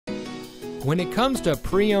When it comes to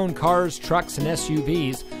pre-owned cars, trucks, and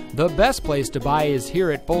SUVs, the best place to buy is here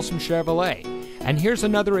at Folsom Chevrolet. And here's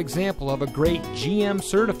another example of a great GM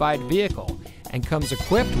certified vehicle, and comes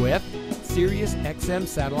equipped with Sirius XM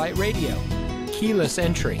satellite radio, keyless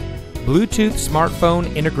entry, Bluetooth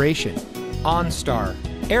smartphone integration, OnStar,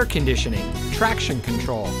 air conditioning, traction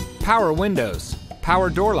control, power windows, power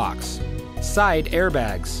door locks, side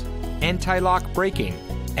airbags, anti-lock braking,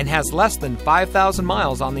 and has less than 5,000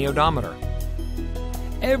 miles on the odometer.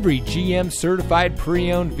 Every GM certified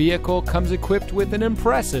pre-owned vehicle comes equipped with an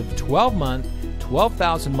impressive 12-month,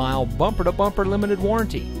 12,000-mile bumper-to-bumper limited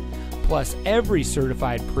warranty. Plus, every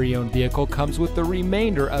certified pre-owned vehicle comes with the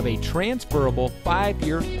remainder of a transferable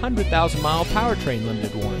 5-year, 100,000-mile powertrain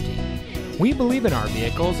limited warranty. We believe in our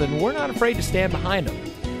vehicles, and we're not afraid to stand behind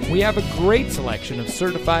them. We have a great selection of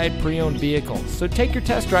certified pre-owned vehicles, so take your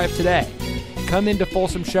test drive today. Come into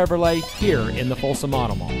Folsom Chevrolet here in the Folsom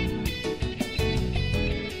Auto Mall.